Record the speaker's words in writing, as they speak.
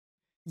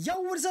Yo,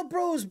 what is up,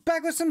 bros?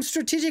 Back with some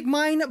strategic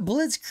mine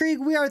Blitzkrieg.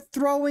 We are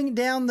throwing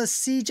down the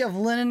siege of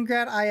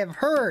Leningrad. I have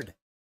heard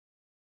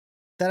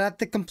that at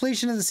the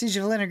completion of the siege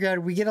of Leningrad,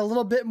 we get a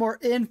little bit more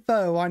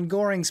info on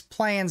Göring's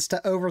plans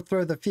to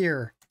overthrow the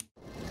Fuhrer.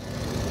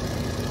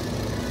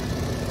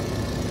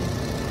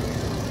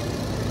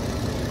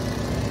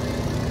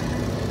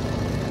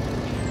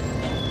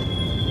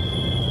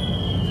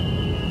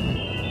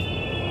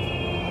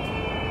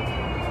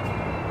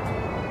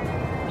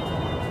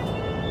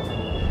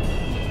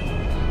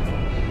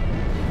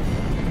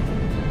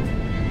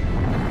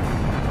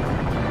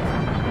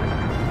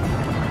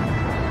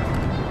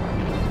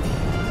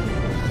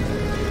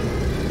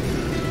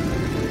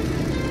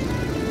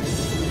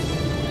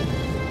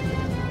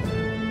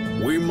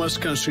 We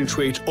must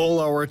concentrate all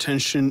our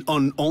attention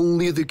on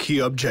only the key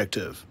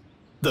objective,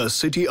 the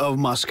city of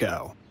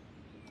Moscow.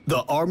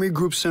 The Army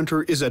Group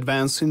Center is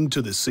advancing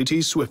to the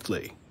city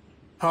swiftly.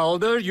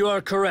 Halder, you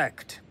are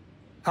correct.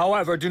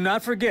 However, do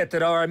not forget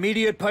that our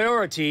immediate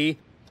priority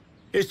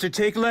is to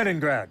take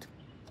Leningrad.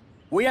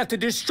 We have to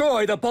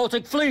destroy the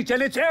Baltic Fleet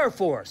and its air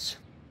force.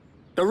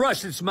 The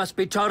Russians must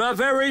be taught a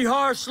very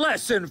harsh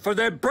lesson for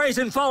their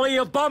brazen folly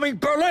of bombing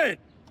Berlin.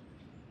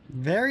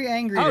 Very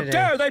angry How today.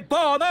 dare they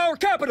bomb our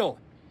capital?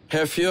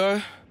 Herr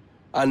Führer,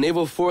 our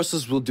naval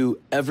forces will do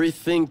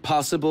everything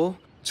possible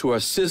to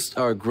assist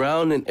our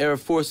ground and air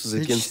forces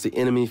against the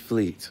enemy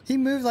fleet. He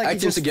moved like he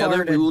Acting just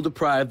together, farted. we will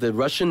deprive the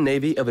Russian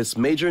Navy of its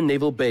major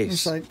naval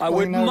base. Like I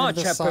would going over much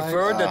the have side.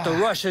 preferred that the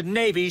Russian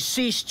Navy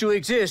cease to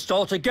exist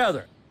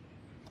altogether.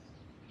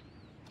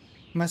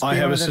 Must be I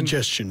have one a of them-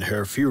 suggestion,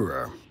 Herr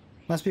Führer.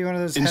 Must be one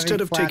of those Instead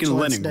heavy of taking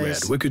flatulence Leningrad,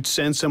 days. we could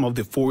send some of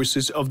the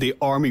forces of the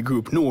Army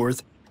Group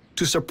North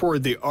to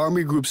support the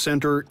Army Group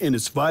Center in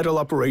its vital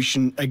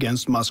operation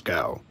against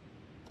Moscow.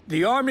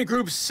 The Army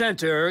Group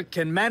Center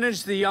can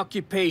manage the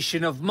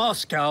occupation of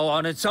Moscow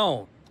on its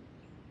own.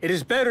 It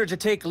is better to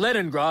take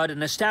Leningrad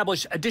and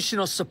establish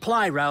additional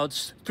supply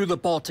routes through the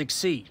Baltic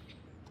Sea.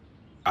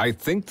 I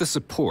think the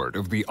support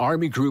of the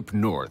Army Group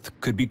North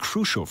could be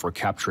crucial for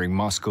capturing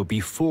Moscow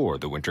before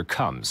the winter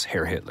comes,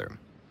 Herr Hitler.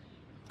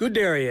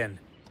 Guderian,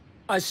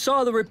 I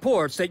saw the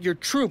reports that your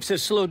troops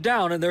have slowed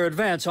down in their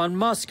advance on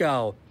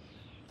Moscow.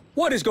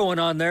 What is going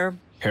on there?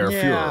 Herr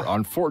Yeah. Führer,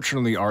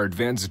 unfortunately our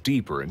advance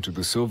deeper into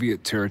the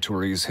Soviet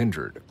territory is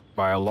hindered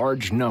by a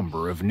large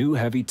number of new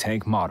heavy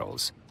tank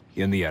models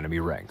in the enemy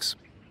ranks.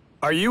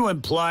 Are you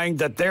implying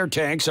that their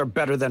tanks are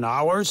better than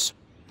ours?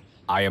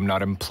 I am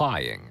not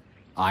implying.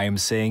 I am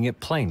saying it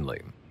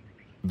plainly.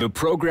 The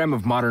program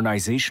of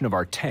modernization of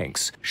our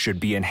tanks should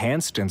be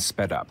enhanced and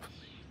sped up.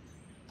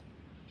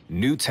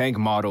 New tank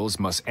models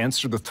must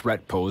answer the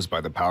threat posed by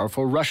the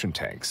powerful Russian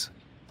tanks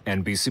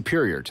and be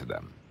superior to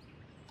them.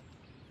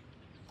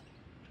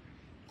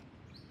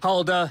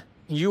 Halda,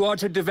 you are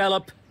to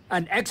develop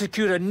and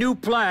execute a new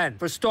plan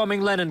for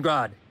storming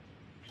Leningrad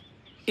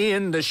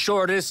in the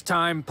shortest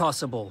time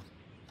possible.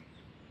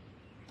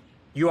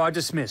 You are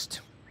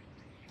dismissed.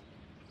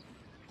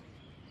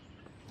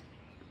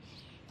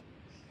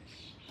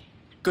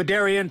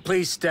 Guderian,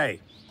 please stay.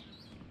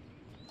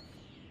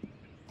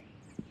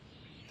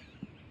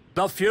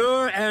 The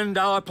Fuhrer and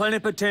our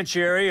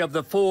plenipotentiary of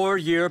the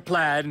 4-year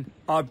plan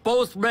are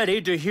both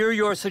ready to hear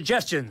your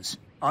suggestions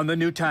on the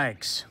new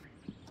tanks.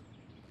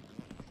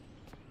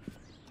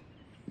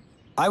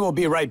 I will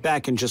be right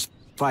back in just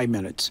 5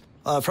 minutes.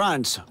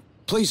 Franz,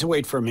 please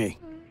wait for me.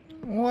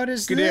 What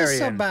is this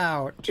Guderian,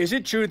 about? Is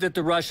it true that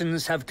the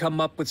Russians have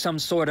come up with some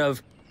sort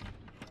of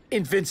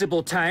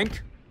invincible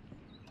tank?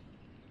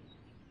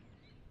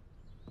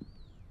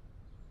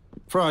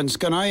 Franz,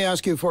 can I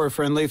ask you for a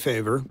friendly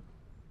favor?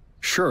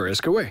 Sure,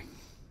 ask away.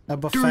 A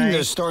buffet. During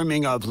the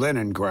storming of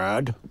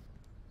Leningrad,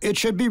 it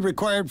should be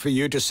required for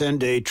you to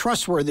send a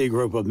trustworthy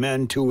group of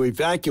men to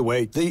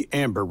evacuate the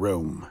Amber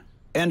Room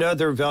and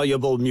other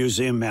valuable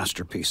museum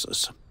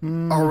masterpieces.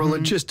 Our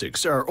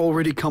logistics are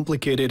already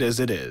complicated as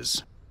it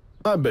is.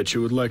 I bet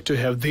you would like to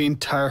have the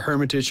entire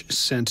Hermitage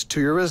sent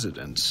to your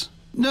residence.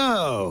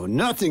 No,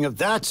 nothing of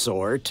that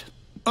sort.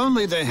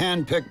 Only the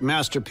hand-picked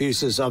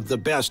masterpieces of the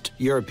best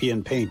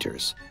European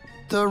painters.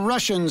 The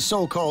Russian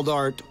so-called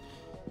art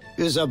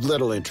is of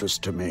little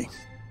interest to me.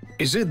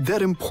 Is it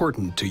that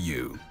important to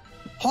you?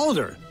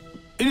 Halder,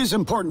 it is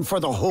important for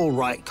the whole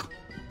Reich.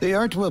 The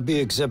art will be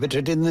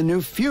exhibited in the new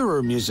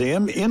Führer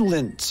Museum in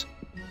Linz.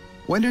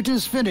 When it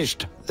is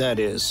finished, that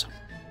is.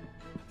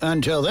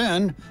 Until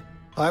then,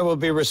 I will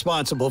be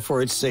responsible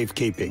for its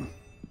safekeeping.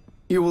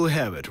 You will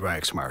have it,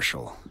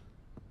 Reichsmarschall.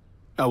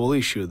 I will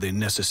issue the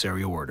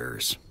necessary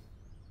orders.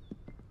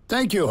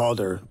 Thank you,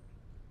 Halder.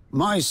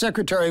 My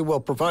secretary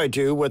will provide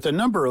you with a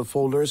number of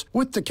folders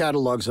with the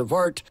catalogs of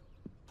art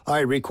I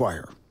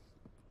require.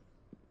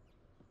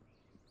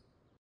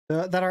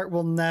 That art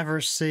will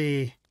never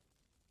see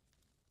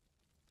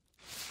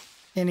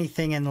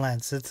anything in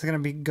Linz. It's going to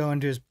be going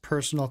to his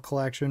personal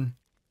collection.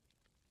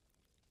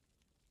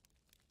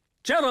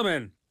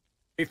 Gentlemen,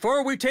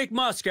 before we take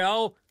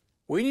Moscow,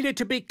 we need it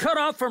to be cut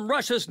off from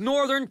Russia's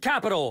northern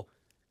capital.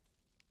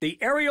 The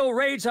aerial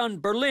raids on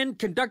Berlin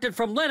conducted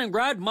from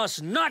Leningrad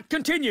must not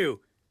continue.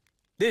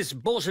 This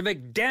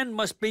Bolshevik den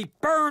must be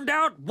burned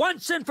out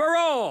once and for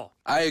all!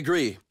 I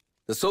agree.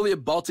 The Soviet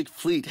Baltic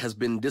Fleet has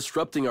been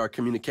disrupting our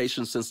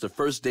communications since the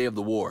first day of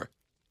the war.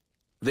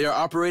 They are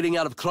operating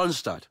out of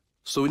Kronstadt,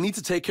 so we need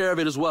to take care of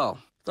it as well.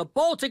 The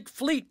Baltic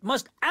Fleet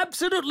must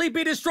absolutely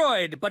be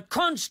destroyed, but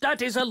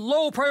Kronstadt is a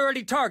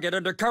low-priority target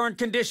under current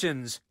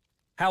conditions.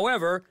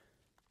 However,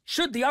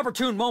 should the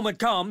opportune moment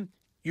come,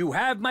 you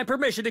have my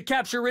permission to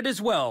capture it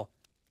as well.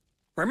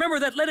 Remember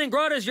that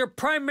Leningrad is your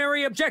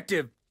primary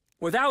objective.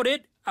 Without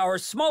it, our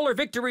smaller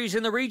victories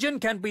in the region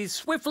can be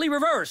swiftly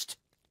reversed.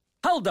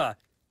 Hulda,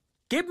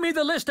 give me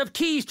the list of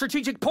key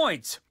strategic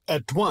points.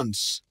 At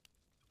once,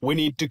 we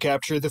need to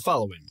capture the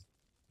following: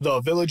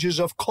 the villages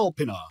of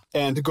Kolpina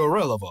and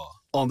Gorelovo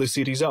on the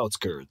city's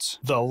outskirts,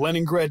 the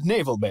Leningrad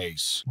Naval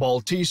Base,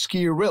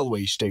 Baltijsky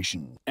Railway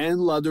Station, and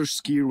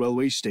Ladorsky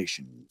Railway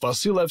Station,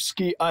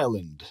 Vasilevsky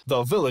Island,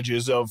 the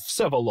villages of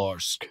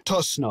Sevolorsk,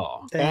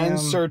 Tosno, and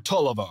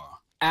Sertolovo.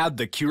 Add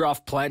the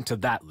Kirov plant to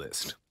that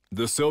list.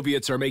 The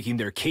Soviets are making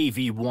their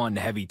KV-1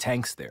 heavy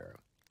tanks there.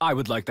 I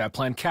would like that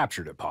plant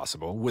captured if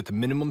possible, with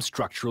minimum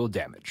structural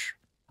damage.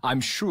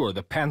 I'm sure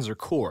the Panzer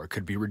Corps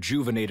could be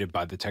rejuvenated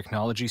by the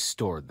technology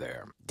stored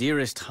there.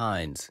 Dearest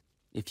Heinz,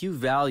 if you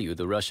value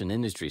the Russian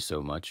industry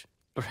so much,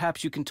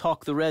 perhaps you can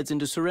talk the Reds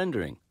into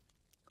surrendering.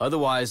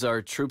 Otherwise,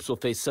 our troops will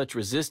face such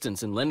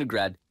resistance in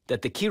Leningrad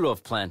that the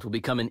Kirov plant will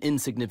become an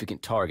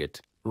insignificant target.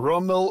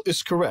 Rommel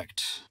is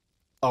correct.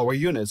 Our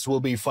units will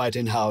be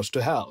fighting house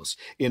to house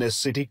in a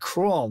city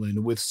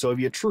crawling with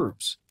Soviet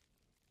troops.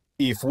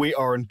 If we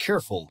aren't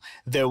careful,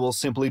 they will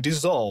simply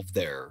dissolve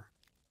there.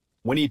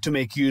 We need to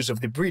make use of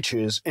the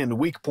breaches and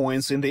weak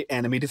points in the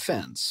enemy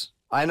defense.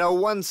 I know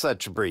one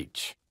such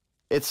breach.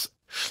 It's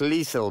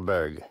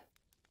Schlieselberg,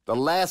 the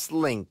last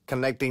link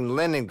connecting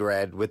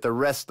Leningrad with the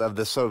rest of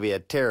the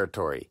Soviet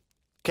territory.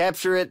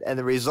 Capture it and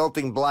the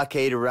resulting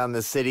blockade around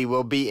the city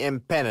will be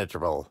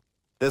impenetrable.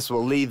 This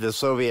will leave the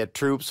Soviet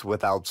troops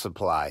without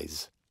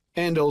supplies.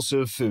 And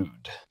also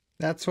food.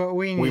 That's what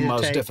we need We to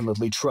must take.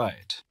 definitely try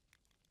it.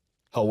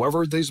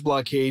 However, this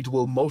blockade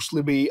will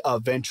mostly be a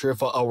venture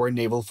for our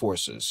naval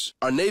forces.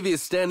 Our Navy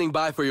is standing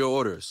by for your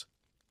orders,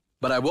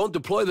 but I won't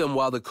deploy them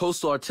while the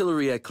coastal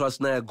artillery at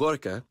Krasnaya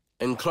Gorka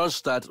and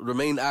Kronstadt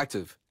remain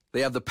active.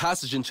 They have the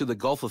passage into the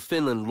Gulf of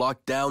Finland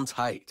locked down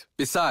tight.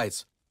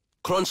 Besides,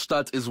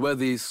 Kronstadt is where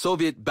the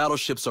Soviet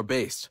battleships are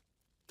based.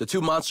 The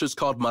two monsters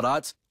called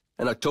Marat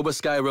and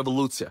Oktoberskaya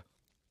Revolutia.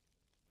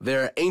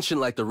 They're ancient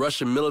like the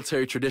Russian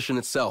military tradition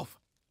itself.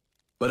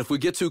 But if we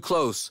get too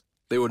close,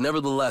 they will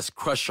nevertheless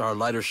crush our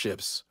lighter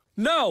ships.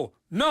 No,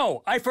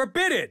 no, I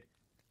forbid it!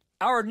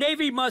 Our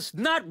Navy must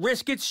not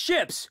risk its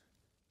ships.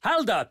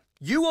 Halda,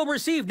 you will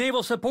receive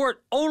naval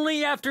support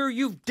only after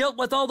you've dealt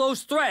with all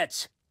those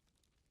threats.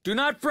 Do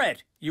not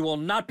fret, you will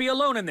not be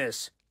alone in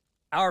this.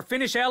 Our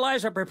Finnish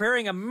allies are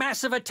preparing a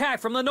massive attack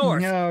from the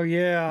north. Oh,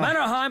 yeah.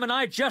 Mannerheim and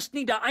I just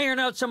need to iron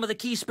out some of the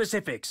key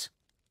specifics.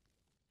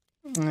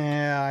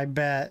 Yeah, I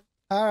bet.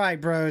 All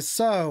right, bros.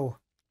 So,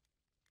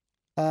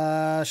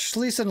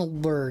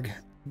 Schlieselberg.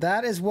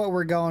 That is what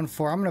we're going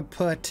for. I'm going to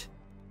put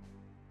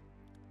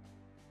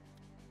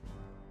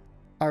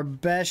our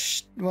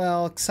best,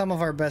 well, some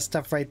of our best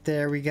stuff right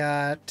there. We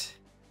got,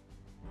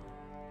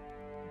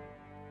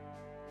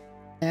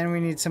 and we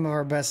need some of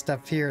our best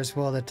stuff here as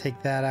well to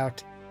take that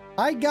out.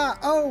 I got,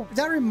 oh,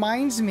 that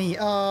reminds me,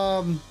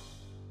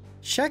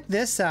 check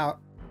this out.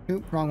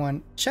 Oop, wrong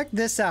one. Check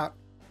this out.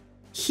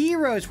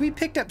 Heroes. We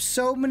picked up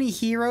so many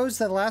heroes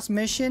that last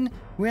mission.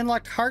 We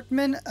unlocked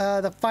Hartmann,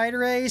 the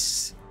fighter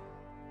ace.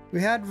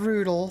 We had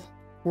Rudel.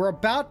 We're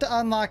about to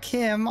unlock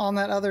him on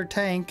that other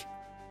tank.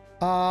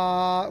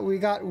 We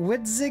got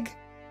Witzig,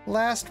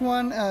 last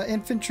one,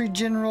 infantry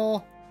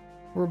general.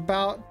 We're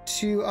about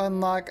to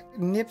unlock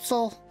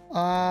Nipsel.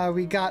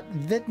 We got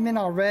Wittmann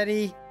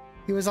already.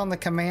 He was on the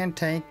command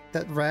tank,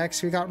 that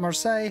Rex. We got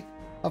Marseille,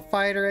 a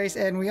fighter ace,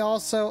 and we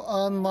also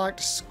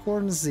unlocked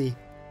Skornzy,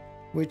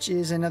 which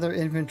is another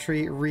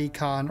infantry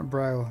recon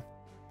bro.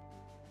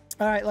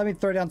 All right, let me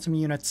throw down some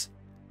units.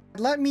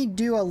 Let me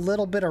do a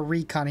little bit of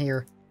recon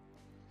here.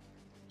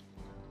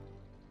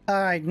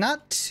 All right,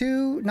 not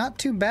too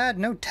bad.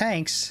 No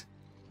tanks.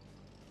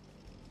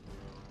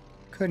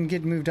 Couldn't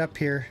get moved up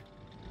here.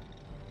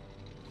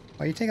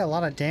 Oh, you take a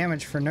lot of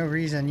damage for no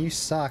reason. You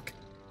suck.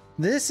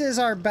 This is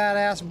our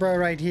badass bro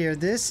right here.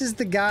 This is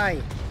the guy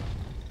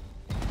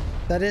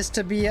that is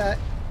to be to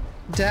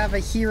have a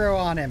hero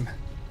on him.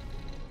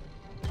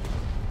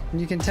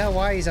 And you can tell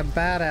why he's a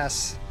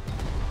badass.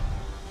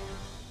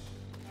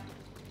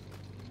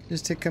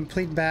 Just a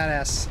complete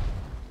badass.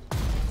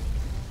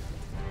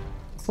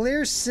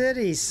 Clear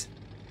cities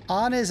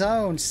on his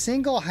own,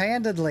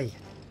 single-handedly.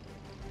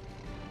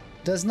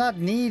 Does not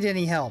need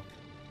any help.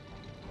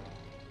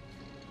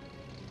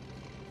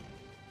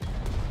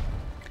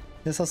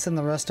 Guess I'll send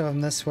the rest of them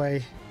this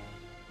way.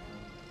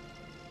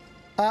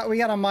 We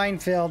got a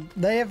minefield.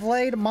 They have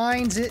laid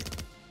mines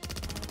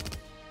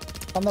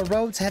on the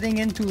roads heading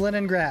into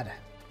Leningrad.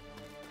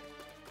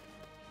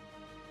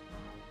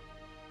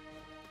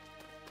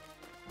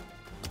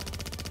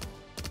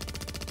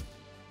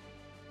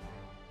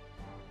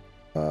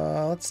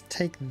 let's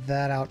take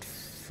that out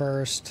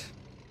first.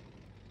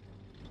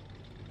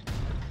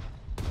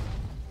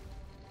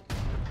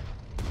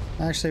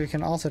 Actually, we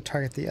can also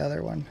target the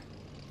other one.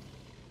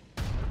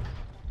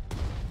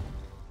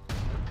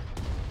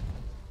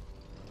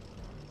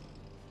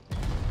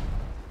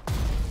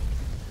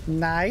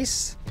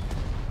 Nice.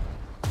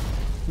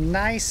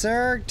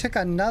 Nicer. Took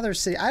another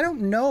city. I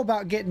don't know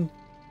about getting...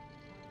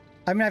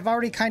 I mean, I've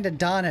already kind of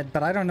done it,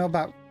 but I don't know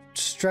about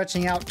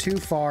stretching out too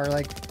far.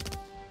 Like,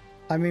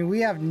 I mean, we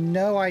have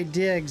no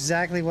idea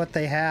exactly what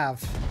they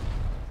have.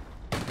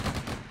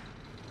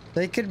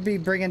 They could be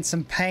bringing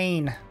some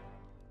pain.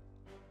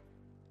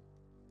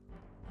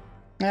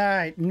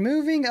 Alright,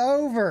 moving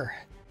over.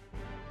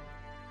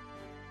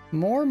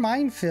 More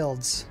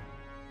minefields.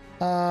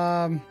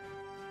 Let's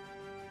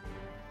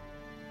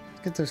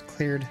get those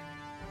cleared.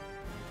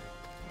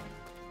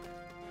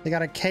 They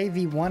got a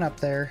KV-1 up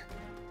there.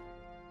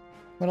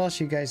 What else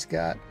you guys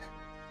got?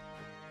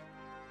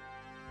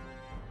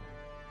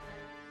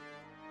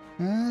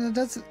 It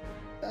doesn't...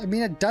 I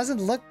mean, it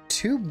doesn't look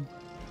too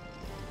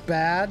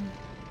bad.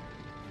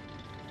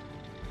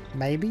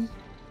 Maybe?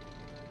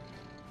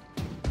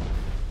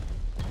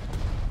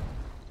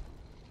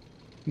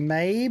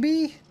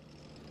 Maybe?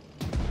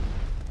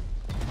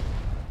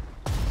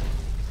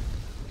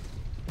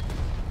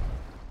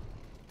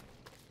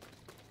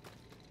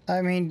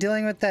 I mean,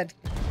 dealing with that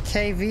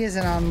KV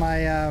isn't on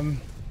my,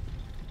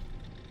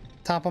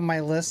 top of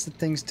my list of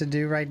things to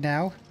do right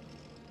now.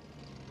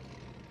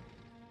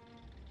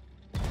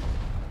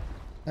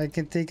 I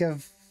can think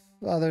of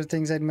other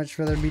things I'd much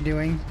rather be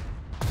doing.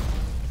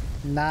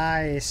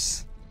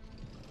 Nice.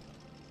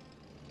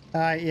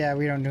 Yeah,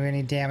 we don't do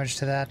any damage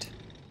to that.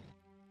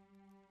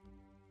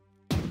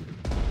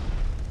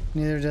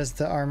 Neither does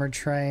the armored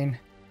train.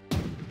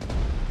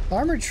 The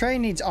armored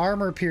train needs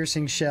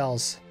armor-piercing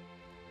shells.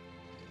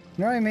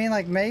 You know what I mean?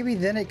 Like, maybe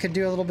then it could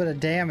do a little bit of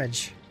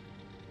damage.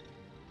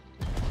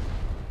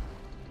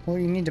 Well,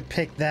 you need to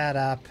pick that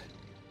up.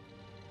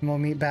 And we'll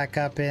meet back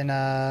up in,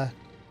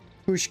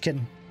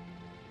 Pushkin.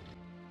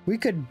 We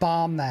could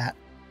bomb that.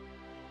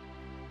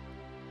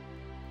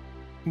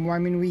 I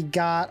mean, we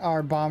got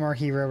our bomber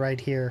hero right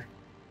here.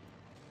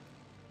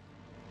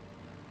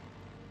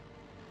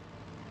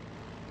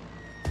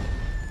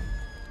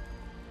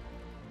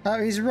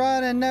 Oh, he's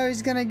running. No,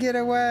 he's gonna get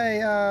away.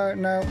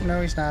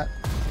 No, he's not.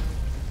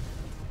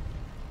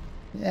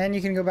 And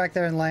you can go back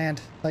there and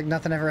land like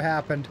nothing ever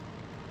happened.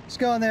 Just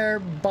go in there,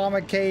 bomb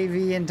a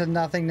KV into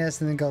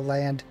nothingness, and then go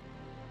land.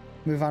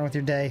 Move on with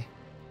your day.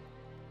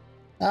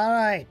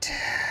 Alright.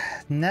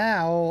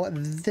 Now,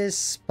 this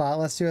spot.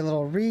 Let's do a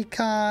little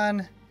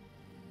recon.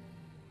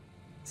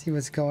 See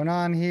what's going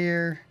on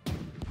here.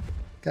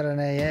 Got an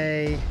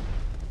AA.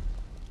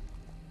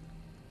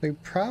 We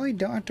probably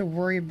don't have to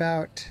worry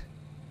about...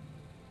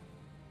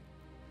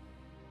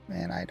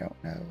 Man, I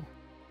don't know.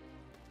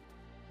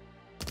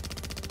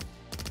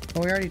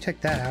 Well, we already took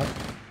that out.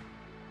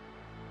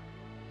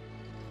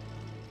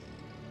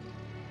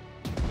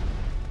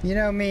 You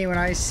know me, when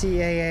I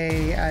see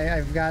AA,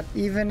 I've got,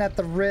 even at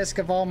the risk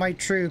of all my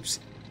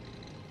troops,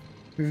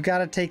 we've got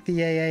to take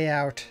the AA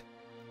out.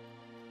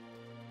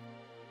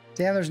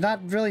 Damn, there's not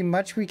really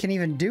much we can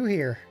even do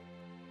here.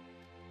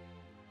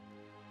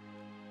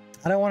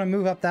 I don't want to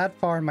move up that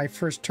far in my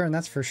first turn,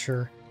 that's for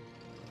sure.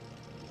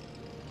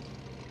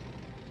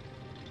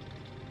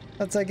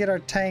 Let's get our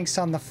tanks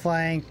on the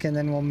flank, and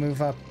then we'll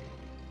move up.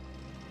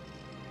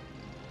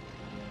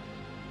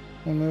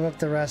 We'll move up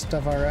the rest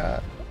of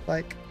our,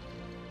 like,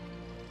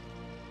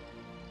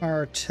 our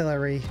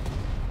artillery.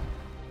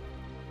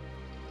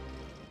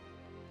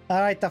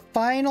 Alright, the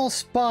final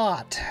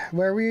spot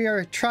where we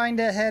are trying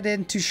to head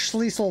into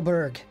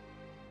Schlesselburg.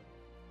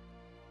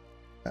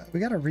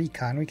 We got a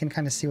recon. We can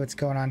kind of see what's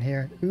going on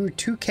here. Ooh,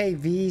 2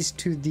 KVs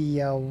to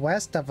the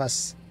west of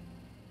us.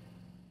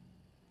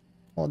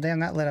 Well,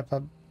 damn, that lit up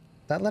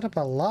a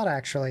lot,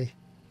 actually.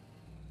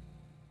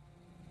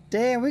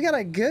 Damn, we got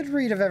a good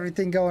read of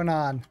everything going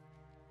on.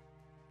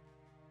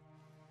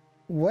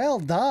 Well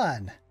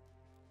done.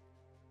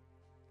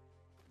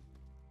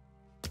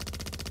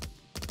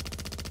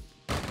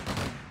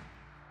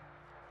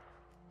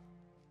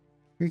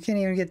 We can't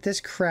even get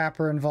this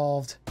crapper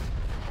involved.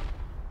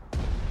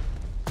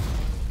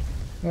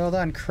 Well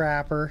done,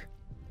 crapper.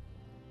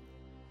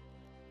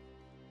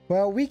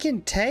 Well, we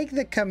can take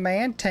the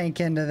command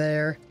tank into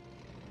there.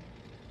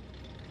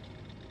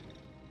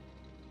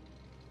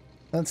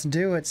 Let's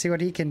do it, see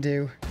what he can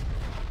do.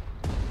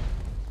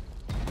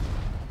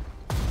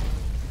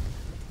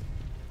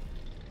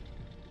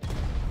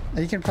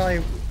 You can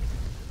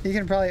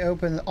probably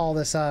open all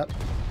this up.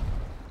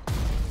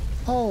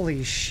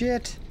 Holy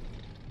shit.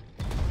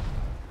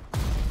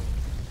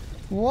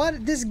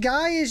 What? This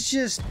guy is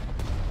just...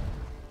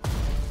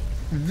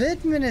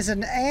 Vidman is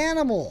an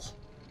animal.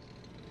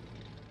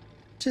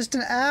 Just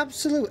an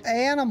absolute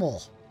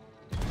animal.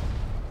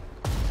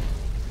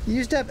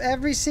 Used up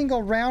every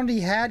single round he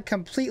had,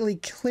 completely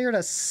cleared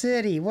a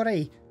city. What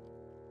a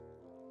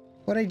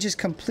just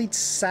complete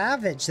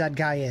savage that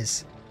guy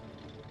is.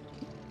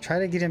 Try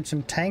to get him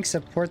some tank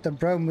support. The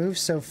bro moves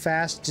so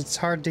fast, it's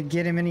hard to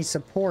get him any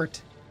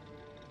support.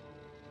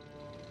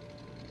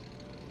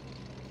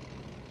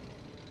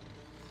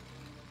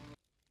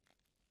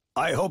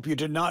 I hope you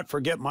did not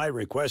forget my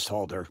request,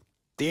 Halder.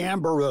 The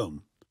Amber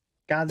Room.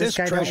 God, this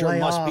guy treasure don't lay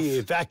must off. be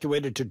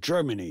evacuated to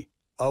Germany,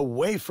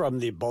 away from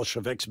the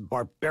Bolsheviks'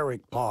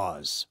 barbaric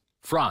paws.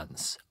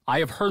 Franz, I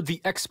have heard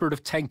the expert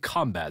of tank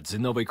combat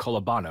Zinovy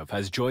Kolobanov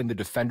has joined the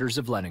defenders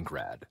of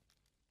Leningrad.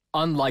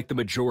 Unlike the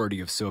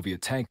majority of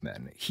Soviet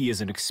tankmen, he is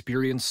an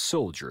experienced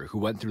soldier who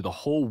went through the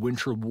whole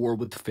Winter War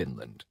with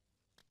Finland.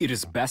 It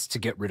is best to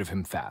get rid of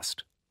him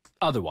fast.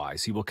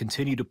 Otherwise, he will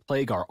continue to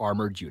plague our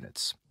armored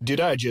units. Did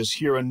I just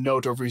hear a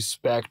note of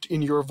respect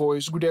in your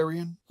voice,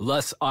 Guderian?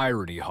 Less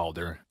irony,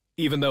 Halder.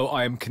 Even though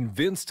I am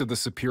convinced of the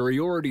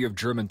superiority of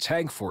German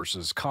tank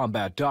forces'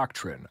 combat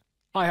doctrine,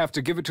 I have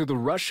to give it to the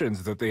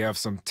Russians that they have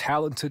some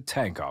talented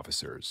tank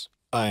officers.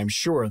 I'm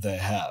sure they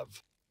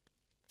have.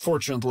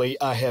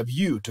 Fortunately, I have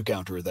you to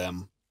counter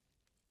them.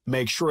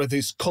 Make sure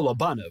this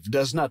Kolobanov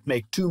does not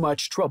make too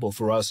much trouble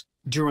for us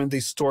during the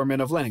storming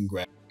of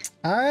Leningrad.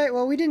 Alright,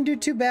 well, we didn't do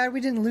too bad.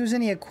 We didn't lose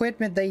any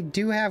equipment. They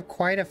do have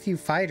quite a few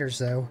fighters,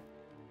 though.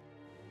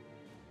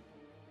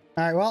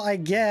 Alright, well, I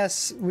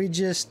guess we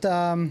just,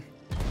 why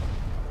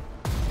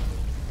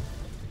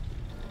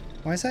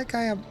is that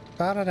guy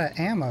about out of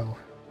ammo?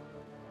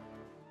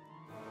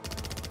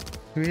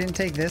 We didn't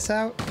take this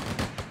out?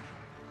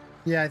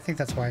 Yeah, I think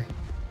that's why.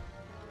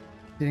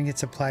 You didn't get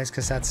supplies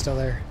because that's still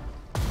there.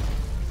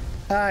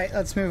 Alright,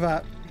 let's move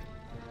up.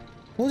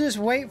 We'll just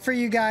wait for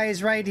you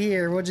guys right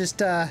here. We'll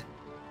just,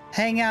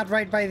 hang out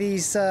right by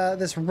these,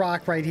 this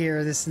rock right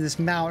here, this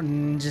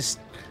mountain. Just,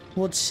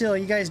 we'll chill.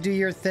 You guys do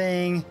your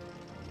thing.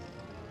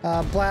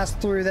 Blast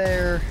through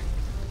there.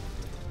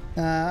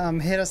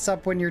 Hit us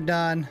up when you're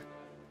done.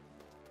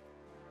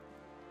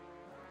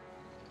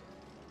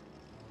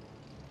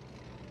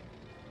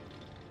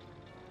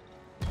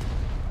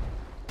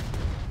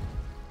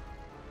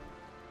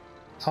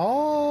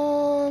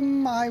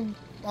 I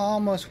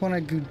almost want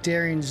to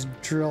Guderian's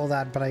drill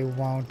that, but I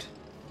won't.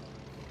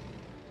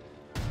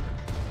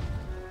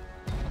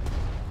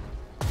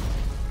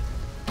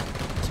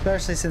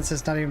 Especially since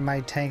it's not even my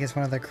tank, it's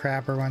one of the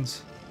crapper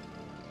ones.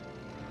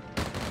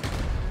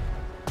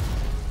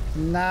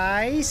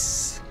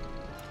 Nice!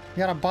 We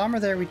got a bomber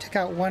there, we took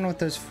out one with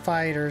those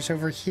fighters.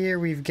 Over here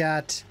we've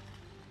got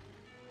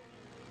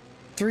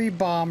 3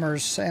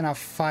 bombers and a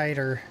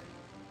fighter.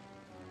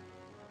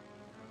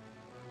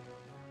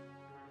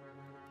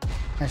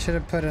 I should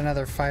have put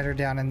another fighter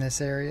down in this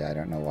area. I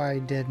don't know why I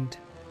didn't.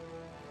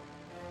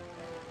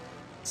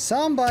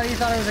 Somebody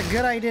thought it was a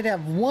good idea to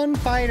have 1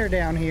 fighter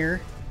down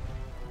here.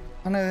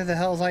 I don't know who the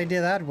hell's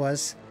idea that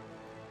was.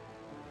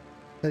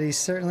 But he's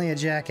certainly a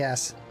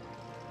jackass.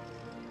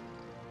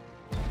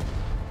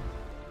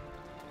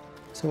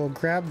 So we'll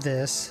grab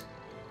this.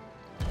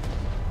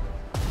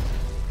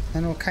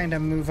 And we'll kind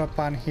of move up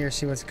on here,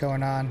 see what's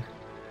going on.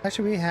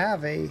 Actually, we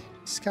have a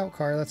scout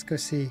car. Let's go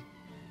see.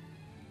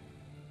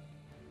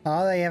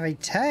 Oh, they have a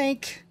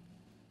tank.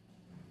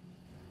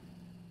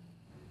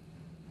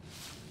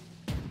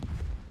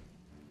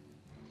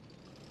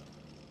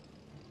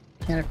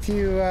 And a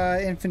few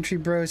infantry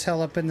bros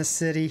held up in the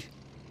city.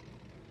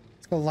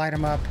 Let's go light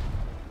them up.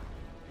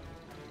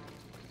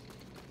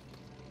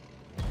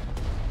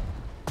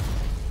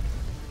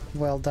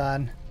 Well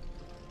done.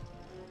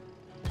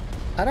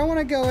 I don't want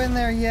to go in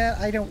there yet,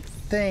 I don't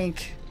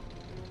think.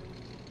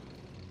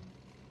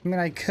 I mean,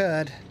 I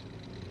could.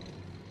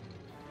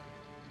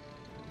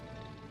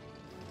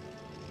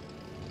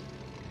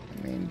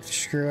 I mean,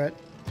 screw it.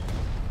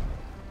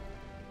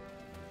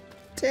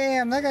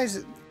 Damn,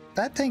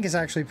 that tank is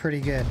actually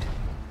pretty good.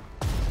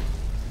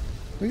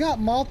 We got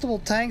multiple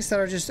tanks that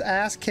are just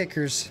ass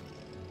kickers.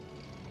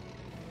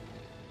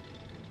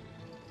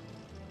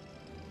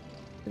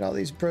 Get all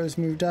these bros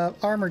moved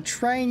up. Armored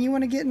train, you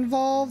want to get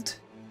involved?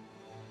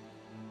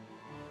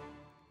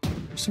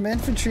 There's some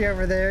infantry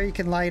over there you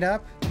can light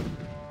up.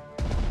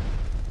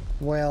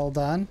 Well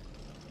done.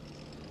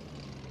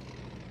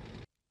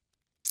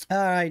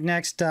 Alright,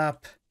 next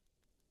up.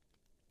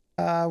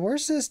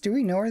 Where's this? Do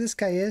we know where this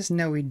guy is?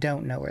 No, we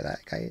don't know where that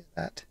guy is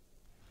at.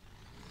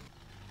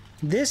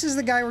 This is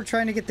the guy we're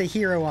trying to get the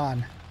hero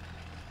on.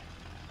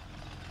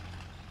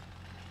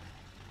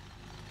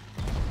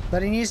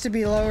 But he needs to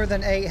be lower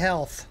than 8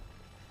 health.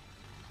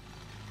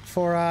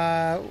 For,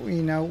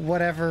 you know,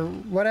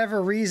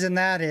 whatever reason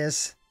that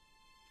is.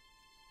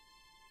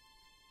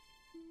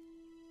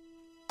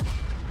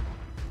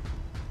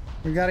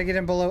 We gotta get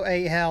him below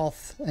 8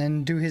 health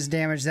and do his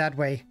damage that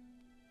way.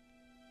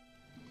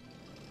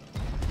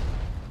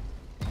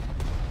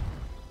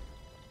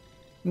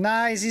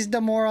 Nice, he's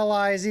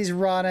demoralized, he's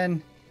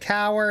running.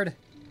 Coward.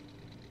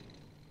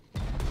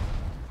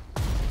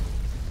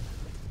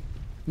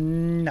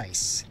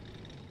 Nice.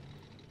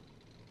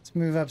 Let's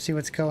move up, see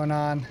what's going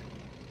on.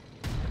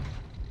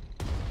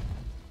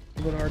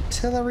 A little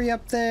artillery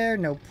up there,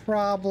 no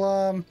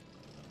problem.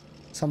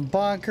 Some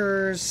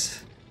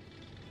bunkers.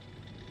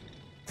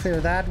 Clear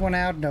that one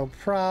out, no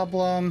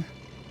problem.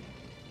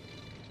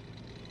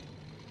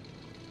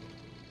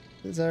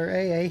 Does our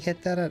AA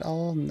hit that at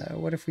all? No.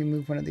 What if we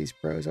move one of these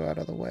bros out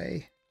of the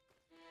way?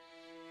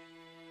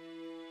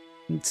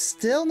 And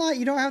still not?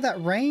 You don't have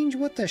that range?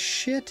 What the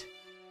shit?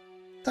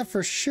 I thought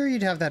for sure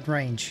you'd have that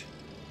range.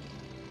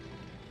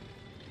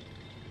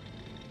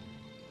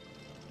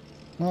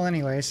 Well,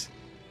 anyways.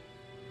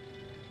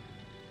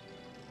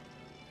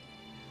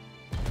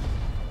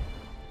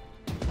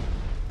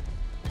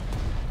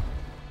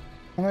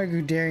 I'm gonna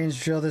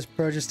Guderians drill this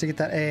bro just to get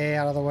that AA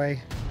out of the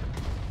way.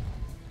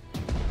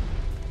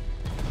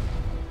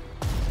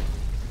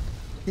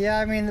 Yeah,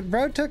 I mean, the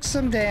bro took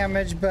some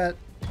damage, but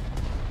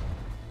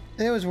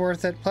it was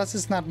worth it. Plus,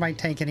 it's not my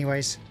tank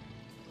anyways.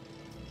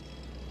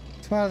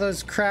 It's one of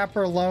those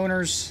crapper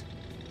loners.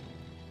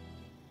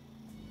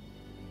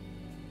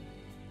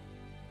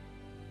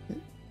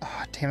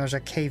 Oh, damn, there's a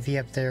KV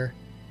up there.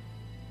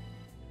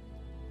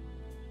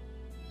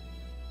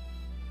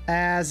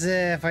 As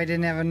if I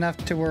didn't have enough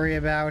to worry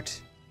about.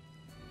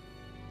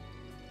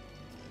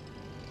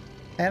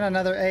 And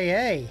another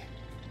AA.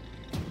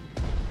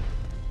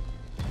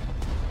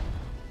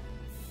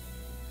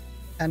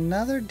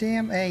 Another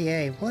damn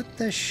AA. What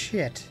the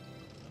shit?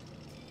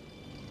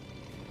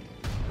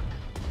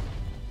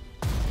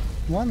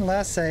 One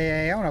less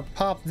AA. I'm gonna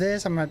pop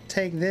this. I'm gonna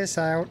take this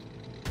out.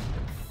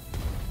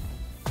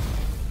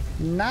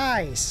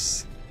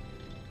 Nice.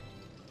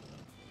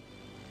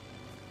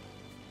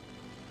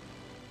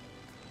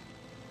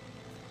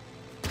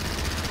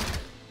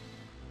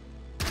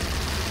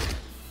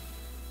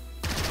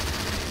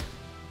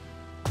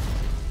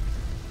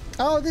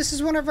 Oh, this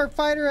is one of our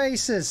fighter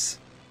aces.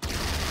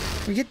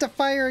 We get to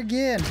fire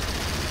again.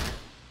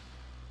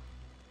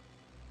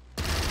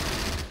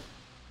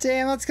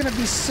 Damn, that's gonna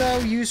be so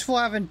useful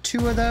having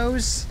two of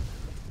those.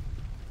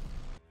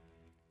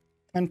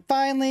 And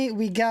finally,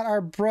 we got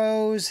our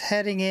bros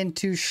heading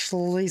into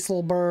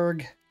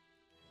Schlesselberg.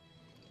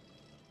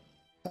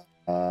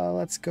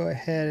 Let's go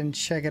ahead and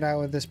check it out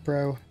with this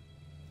bro.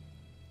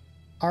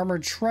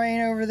 Armored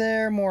train over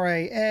there, more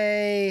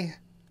AA.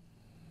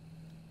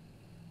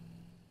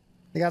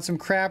 They got some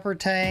crapper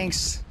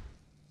tanks.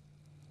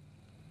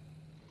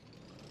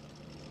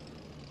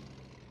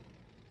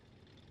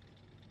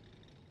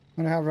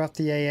 Wonder how rough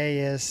the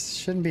AA is.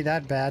 Shouldn't be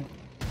that bad.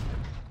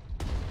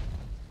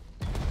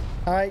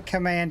 Alright,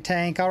 command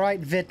tank.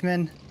 Alright,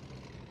 Wittmann.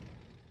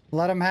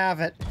 Let him have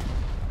it.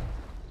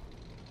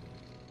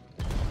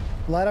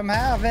 Let him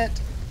have it.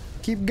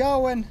 Keep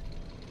going.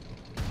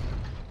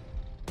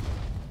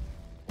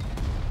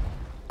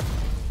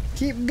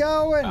 Keep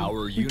going.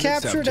 Our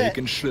units have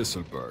taken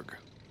Schlesselberg.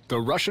 The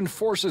Russian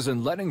forces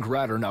in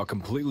Leningrad are now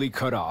completely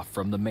cut off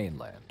from the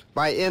mainland.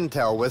 My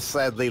intel was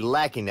sadly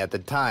lacking at the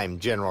time,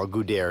 General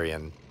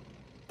Guderian.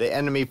 The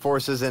enemy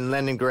forces in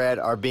Leningrad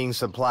are being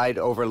supplied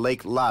over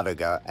Lake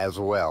Ladoga as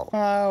well.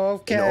 Oh,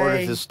 okay. In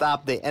order to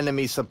stop the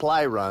enemy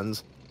supply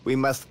runs, we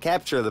must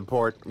capture the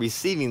port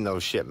receiving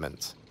those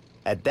shipments.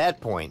 At that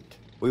point,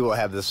 we will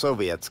have the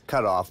Soviets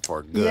cut off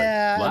for good.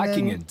 Yeah,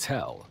 Lacking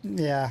intel.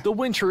 Yeah. The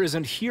winter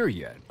isn't here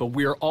yet, but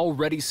we're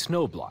already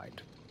snowblind.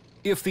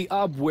 If the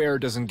Abwehr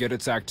doesn't get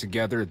its act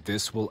together,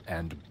 this will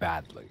end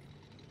badly.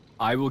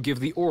 I will give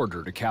the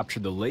order to capture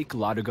the Lake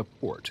Ladoga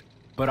port,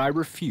 but I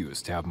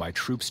refuse to have my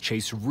troops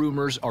chase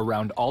rumors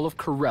around all of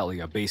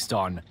Karelia based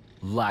on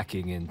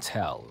lacking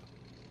intel.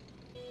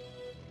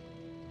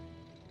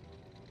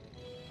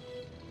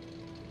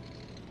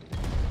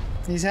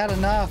 He's had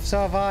enough, so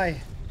have I.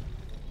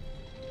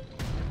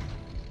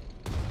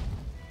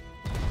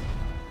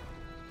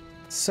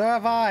 So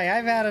have I.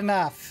 I've had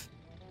enough.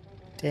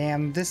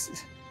 Damn,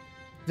 this...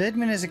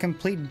 Wittmann is a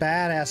complete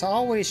badass.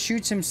 Always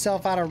shoots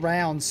himself out of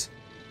rounds.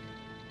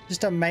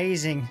 Just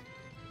amazing.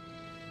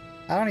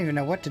 I don't even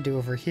know what to do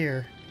over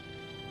here.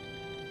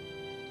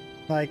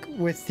 Like,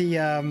 with the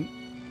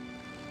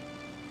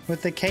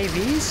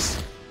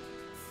KVs?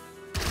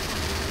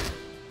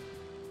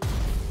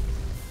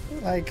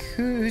 Like,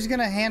 who's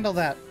gonna handle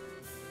that?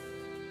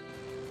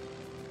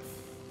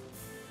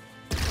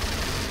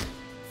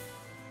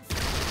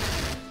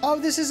 Oh,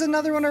 this is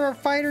another one of our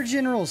fighter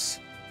generals.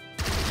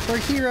 Or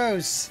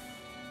heroes.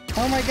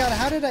 Oh my god,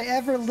 how did I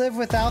ever live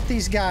without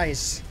these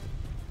guys?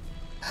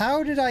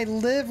 How did I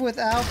live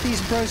without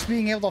these bros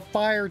being able to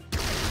fire?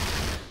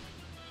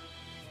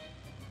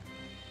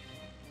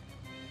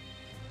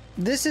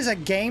 This is a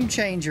game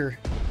changer.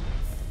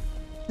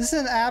 This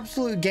is an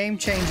absolute game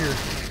changer.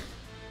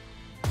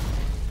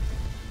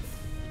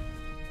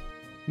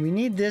 We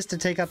need this to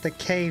take out the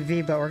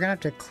KV, but we're gonna have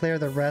to clear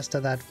the rest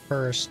of that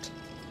first.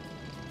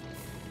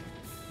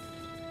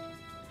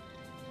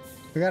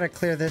 We gotta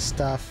clear this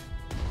stuff.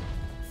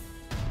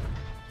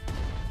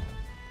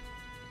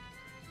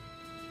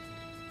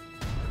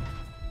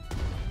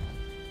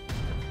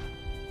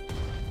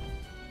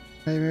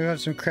 Maybe we have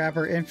some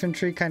crapper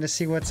infantry, kind of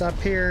see what's up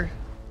here.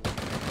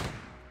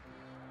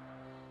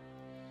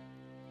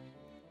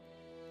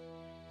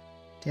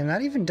 Damn,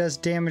 that even does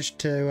damage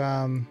to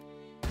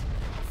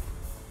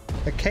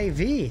the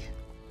KV.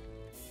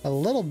 A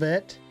little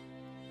bit.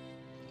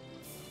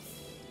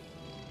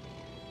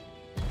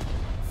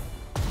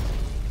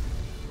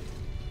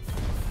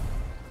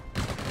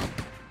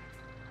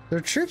 Their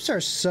troops are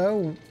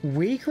so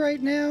weak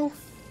right now.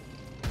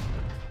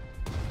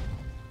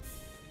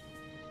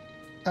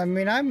 I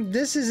mean,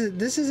 this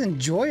is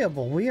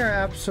enjoyable. We are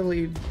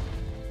absolutely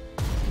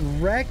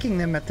wrecking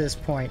them at this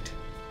point.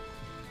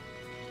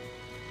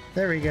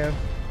 There we go.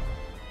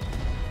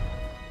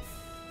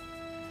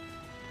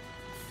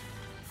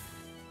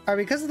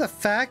 Alright, because of the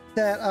fact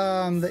that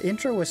the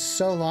intro was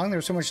so long, there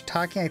was so much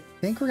talking, I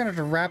think we're gonna have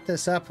to wrap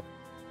this up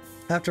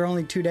after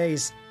only 2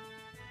 days.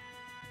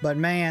 But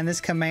man,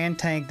 this command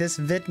tank, this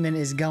Vitman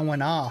is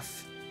going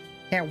off.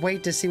 Can't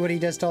wait to see what he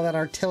does to all that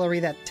artillery,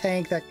 that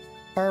tank, that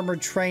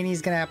armored train.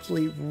 He's gonna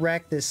absolutely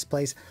wreck this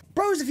place.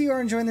 Bros, if you are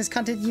enjoying this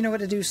content, you know what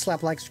to do.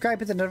 Slap like, subscribe,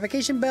 hit the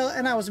notification bell,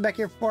 and I will be back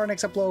here for our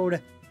next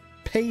upload.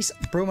 Peace,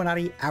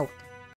 Bruchminati out.